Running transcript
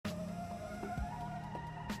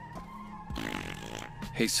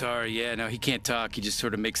Hey, sorry, yeah, no, he can't talk. He just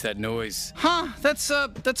sort of makes that noise. Huh, that's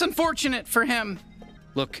unfortunate for him.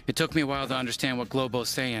 Look, it took me a while to understand what Globo's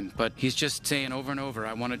saying, but he's just saying over and over,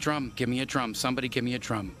 I want a drum. Give me a drum. Somebody give me a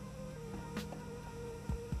drum.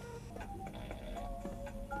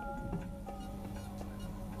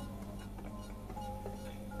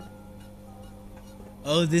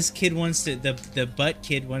 Oh, this kid wants to, the butt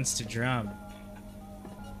kid wants to drum.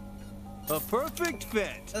 A perfect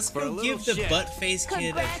fit. Let's go give the butt-faced kid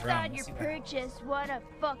a Congrats drum. on your purchase. What a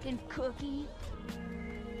fucking cookie.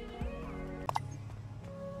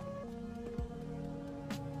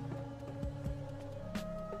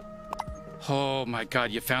 Oh my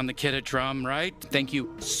god, you found the kid a drum, right? Thank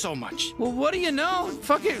you so much. Well, what do you know?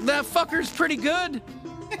 Fuck it, that fucker's pretty good.